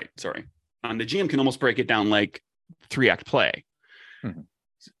 Right. Sorry. The GM can almost break it down like 3-act play. Mm-hmm.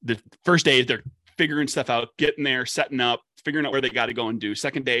 The first day, they're figuring stuff out, getting there, setting up, figuring out where they got to go and do.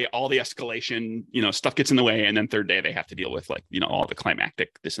 Second day, all the escalation, stuff gets in the way. And then third day, they have to deal with all the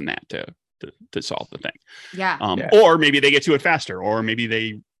climactic this and that to solve the thing. Yeah. Or maybe they get to it faster, or maybe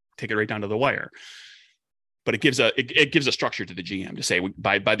they take it right down to the wire. But it gives a structure to the GM to say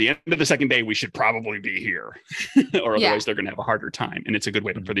by the end of the second day, we should probably be here, or otherwise they're going to have a harder time. And it's a good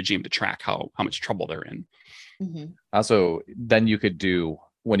way for the GM to track how much trouble they're in. Mm-hmm. Also, then you could do,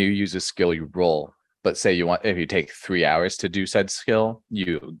 when you use a skill, you roll, but say if you take 3 hours to do said skill,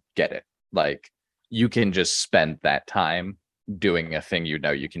 you get it. Like, you can just spend that time doing a thing you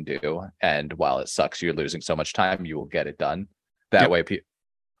can do. And while it sucks, you're losing so much time, you will get it done. That way,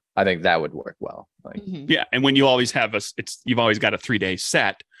 I think that would work well. Like, yeah. And when you always have you've always got a 3-day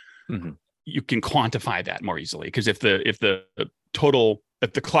set, mm-hmm. you can quantify that more easily. Because if the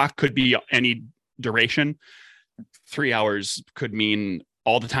clock could be any duration, 3 hours could mean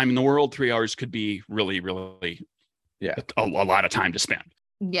all the time in the world. 3 hours could be really, really a lot of time to spend.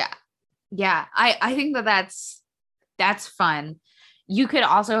 Yeah. I think that's fun. You could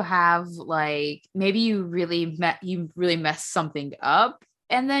also have like, maybe you really mess something up,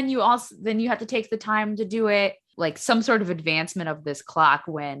 and then you have to take the time to do it, like some sort of advancement of this clock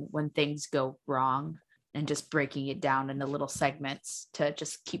when things go wrong, and just breaking it down into little segments to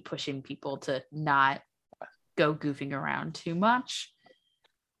just keep pushing people to not go goofing around too much.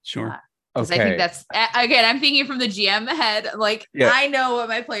 Sure. Because I think that's, again, I'm thinking from the GM head, like, I know what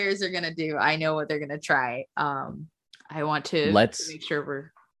my players are going to do. I know what they're going to try. I want to make sure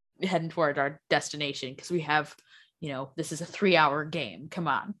we're heading toward our destination because we have, this is a 3-hour game. Come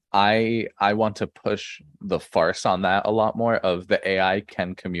on. I want to push the farce on that a lot more of the AI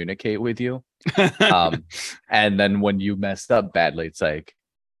can communicate with you. And then when you messed up badly, it's like,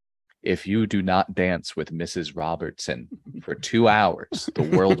 if you do not dance with Mrs. Robertson for 2 hours, the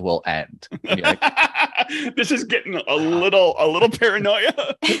world will end. Like, this is getting a little paranoia,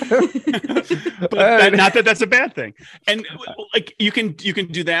 but not that that's a bad thing. And like you can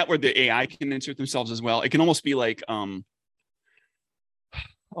do that where the AI can insert themselves as well. It can almost be like,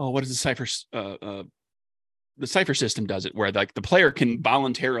 what is the cipher? The cipher system does it where like the player can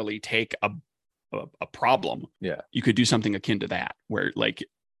voluntarily take a problem. Yeah, you could do something akin to that where like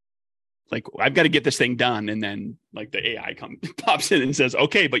I've got to get this thing done. And then like the AI pops in and says,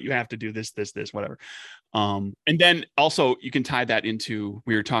 okay, but you have to do this, whatever. And then also you can tie that into,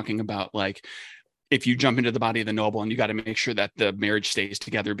 we were talking about like, if you jump into the body of the noble and you got to make sure that the marriage stays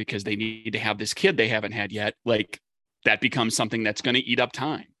together because they need to have this kid they haven't had yet, like that becomes something that's going to eat up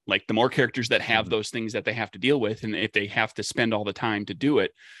time. Like the more characters that have those things that they have to deal with, and if they have to spend all the time to do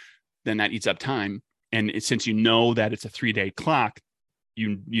it, then that eats up time. And since you know that it's a 3-day clock,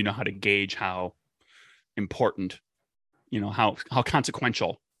 you know how to gauge how important, how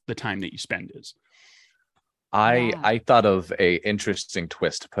consequential the time that you spend is. I thought of a interesting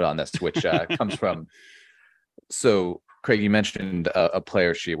twist to put on this, which comes from, so Craig, you mentioned a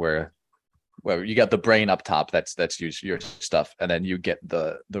player sheet where you got the brain up top, that's your stuff, and then you get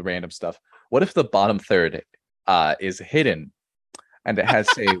the random stuff. What if the bottom third is hidden and it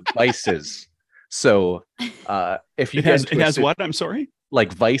has, say, vices? So if you it has what? I'm sorry.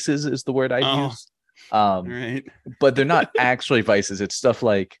 Like vices is the word I use. Right. But they're not actually vices. It's stuff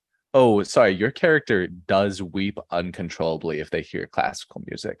like, oh, sorry, your character does weep uncontrollably if they hear classical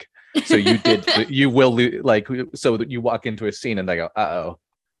music. So you will like, so that you walk into a scene and they go, uh-oh,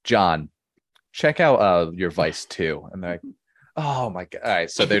 John, check out your vice 2. And they're like, oh my God. All right.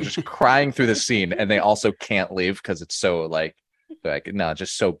 So they're just crying through the scene and they also can't leave because it's so like, no,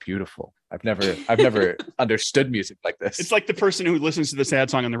 just so beautiful. I've never understood music like this. It's like the person who listens to the sad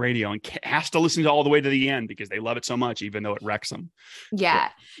song on the radio and has to listen to all the way to the end because they love it so much, even though it wrecks them. Yeah.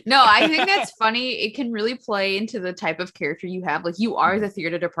 No, I think that's funny. It can really play into the type of character you have. Like you are the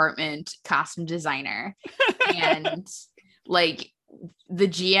theater department costume designer, and like the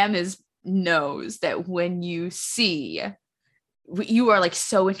GM knows that when you see, you are like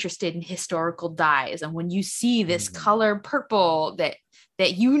so interested in historical dyes, and when you see this color purple that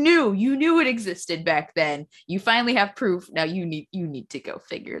you knew it existed back then, you finally have proof. Now you need to go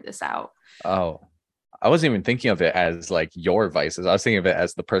figure this out. Oh, I wasn't even thinking of it as like your vices. I was thinking of it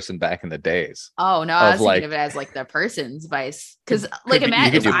as the person back in the days. Oh no, I was thinking of it as like the person's vice. Because like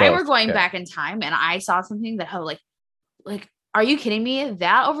imagine if I were going back in time and I saw something that had like, are you kidding me?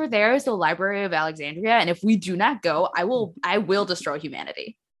 That over there is the Library of Alexandria, and if we do not go, I will destroy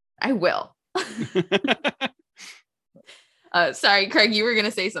humanity. I will. Sorry, Craig, you were going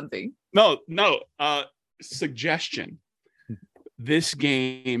to say something. No. Suggestion. This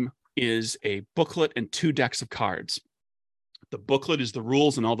game is a booklet and 2 decks of cards. The booklet is the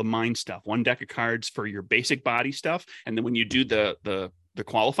rules and all the mind stuff. 1 deck of cards for your basic body stuff. And then when you do the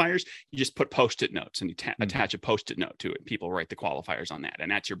qualifiers, you just put Post-it notes and you attach a Post-it note to it. People write the qualifiers on that,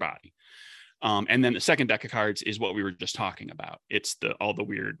 and that's your body. And then the second deck of cards is what we were just talking about. It's all the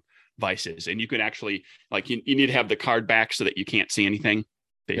weird vices, and you can actually like you need to have the card back so that you can't see anything.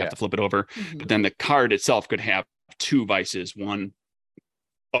 That you have to flip it over. But then the card itself could have 2 vices, one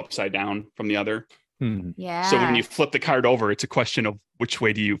upside down from the other. Yeah. So when you flip the card over, it's a question of which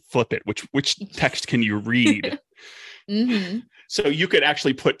way do you flip it? Which text can you read? So you could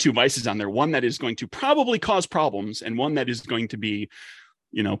actually put 2 vices on there, one that is going to probably cause problems and one that is going to be,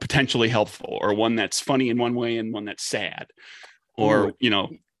 potentially helpful, or one that's funny in one way and one that's sad, or,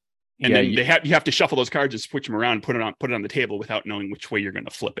 and then you have to shuffle those cards and switch them around and put it on the table without knowing which way you're going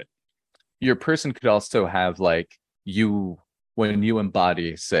to flip it. Your person could also have like when you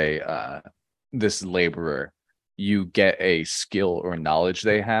embody, say, this laborer, you get a skill or knowledge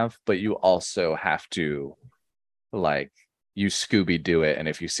they have, but you also have to like you Scooby-Doo it, and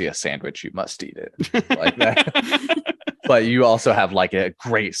if you see a sandwich, you must eat it like that. But you also have like a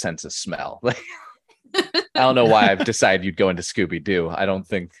great sense of smell. I don't know why I've decided you'd go into Scooby-Doo. I don't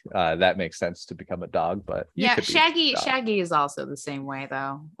think that makes sense to become a dog, but Shaggy is also the same way,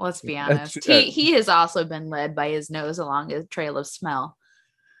 though. Let's be honest. He has also been led by his nose along a trail of smell.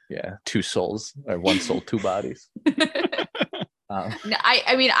 Yeah, 2 souls, or 1 soul, 2 bodies. No,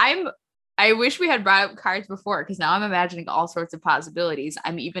 I mean, I wish we had brought up cards before, because now I'm imagining all sorts of possibilities.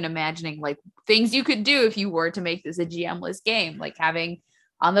 I'm even imagining like things you could do if you were to make this a GM-less game, like having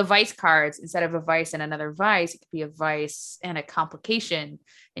on the vice cards, instead of a vice and another vice, it could be a vice and a complication,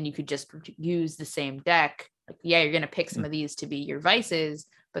 and you could just use the same deck. Like, yeah, you're going to pick some of these to be your vices,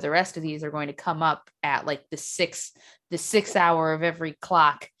 but the rest of these are going to come up at like the sixth hour of every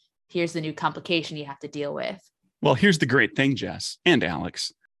clock. Here's the new complication you have to deal with. Well, here's the great thing, Jess and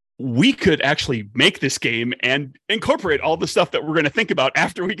Alex. We could actually make this game and incorporate all the stuff that we're going to think about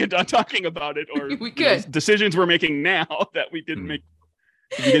after we get done talking about it, or we could. Decisions we're making now that we didn't make.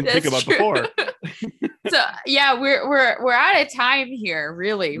 We didn't think about before. So yeah, we're out of time here,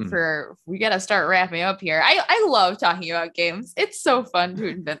 really. We got to start wrapping up here. I love talking about games. It's so fun to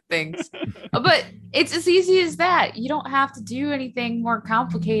invent things, but it's as easy as that. You don't have to do anything more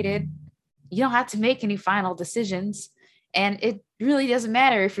complicated. You don't have to make any final decisions, and it really doesn't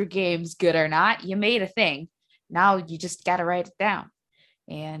matter if your game's good or not. You made a thing. Now you just got to write it down.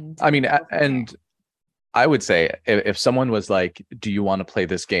 And I mean, and I would say if someone was like, do you want to play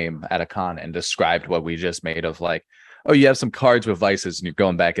this game at a con, and described what we just made of like, oh, you have some cards with vices and you're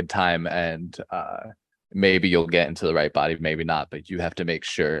going back in time, and maybe you'll get into the right body, maybe not, but you have to make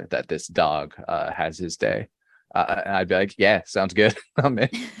sure that this dog has his day. I'd be like, yeah, sounds good. I'm in.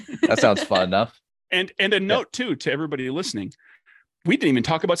 That sounds fun enough. And a note too to everybody listening. We didn't even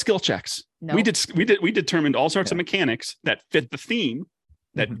talk about skill checks. No. We determined all sorts of mechanics that fit the theme,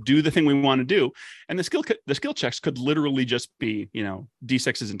 that do the thing we want to do, and the skill checks could literally just be,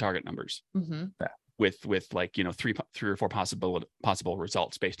 D6s and target numbers with like, 3 or 4 possible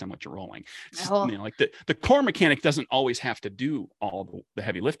results based on what you're rolling. Like the core mechanic doesn't always have to do all the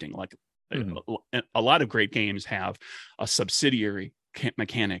heavy lifting. Like a lot of great games have a subsidiary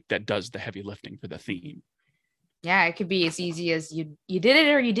mechanic that does the heavy lifting for the theme. Yeah, it could be as easy as you did it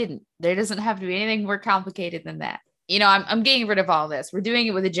or you didn't. There doesn't have to be anything more complicated than that. I'm getting rid of all this. We're doing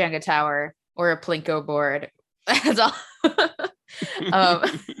it with a Jenga tower or a Plinko board. That's all.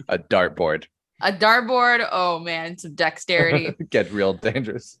 A dartboard. A dartboard. Oh man, some dexterity. Get real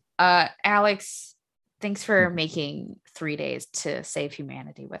dangerous. Alex, thanks for making 3 days to save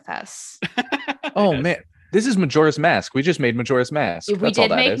humanity with us. Oh man, this is Majora's Mask. We just made Majora's Mask. We did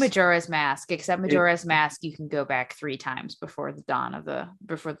make Majora's Mask, except Majora's Mask, you can go back 3 times before the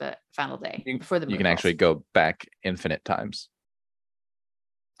final day. You can actually go back infinite times.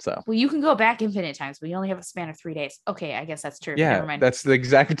 So you can go back infinite times, but you only have a span of 3 days. Okay, I guess that's true. Yeah, never mind. That's the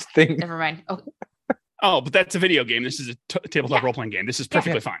exact thing. Never mind. Oh, but that's a video game. This is a tabletop role-playing game. This is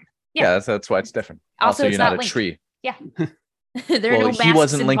perfectly fine. Yeah, that's why it's different. Also you're not a tree. Yeah. There are no he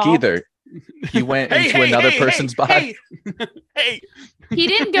wasn't involved. Link either. He went into another person's body. Hey. He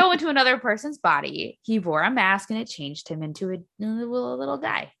didn't go into another person's body. He wore a mask and it changed him into a little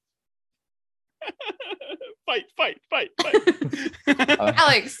guy. Fight.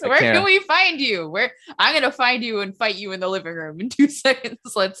 Alex, where can we find you? I'm gonna find you and fight you in the living room in 2 seconds.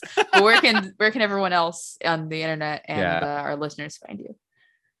 Where can everyone else on the internet and our listeners find you?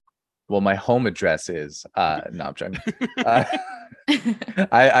 Well, my home address is no, I'm joking.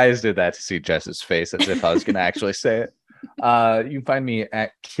 I just did that to see Jess's face as if I was gonna actually say it. You can find me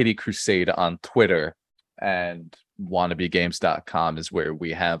at Kitty Crusade on Twitter, and wannabegames.com is where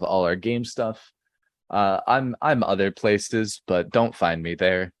we have all our game stuff. I'm other places, but don't find me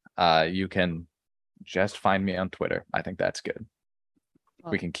there. You can just find me on Twitter. I think that's good.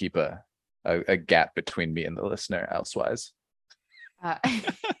 We can keep a gap between me and the listener elsewise.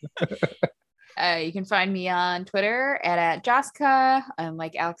 You can find me on Twitter at Joska.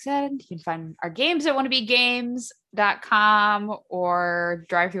 Like Alex said, you can find our games at wannabegames.com or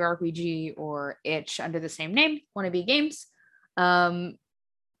DriveThruRPG or Itch under the same name, Wannabe Games.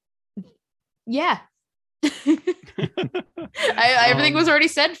 Yeah. Everything was already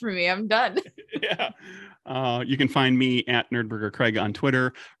said for me. I'm done. Yeah. You can find me at Nerdburger Craig on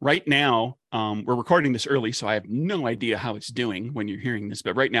Twitter. Right now, we're recording this early, so I have no idea how it's doing when you're hearing this.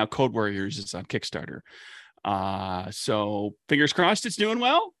 But right now, Code Warriors is on Kickstarter. So fingers crossed it's doing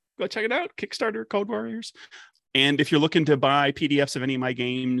well. Go check it out. Kickstarter, Code Warriors. And if you're looking to buy PDFs of any of my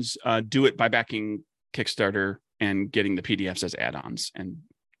games, do it by backing Kickstarter and getting the PDFs as add-ons, and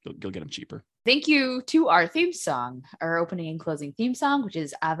you'll get them cheaper. Thank you to our theme song, our opening and closing theme song, which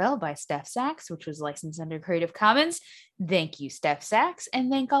is Avel by Steph Sachs, which was licensed under Creative Commons. Thank you, Steph Sachs,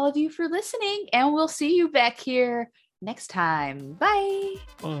 and thank all of you for listening, and we'll see you back here next time. Bye.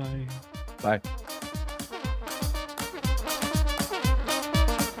 Bye. Bye.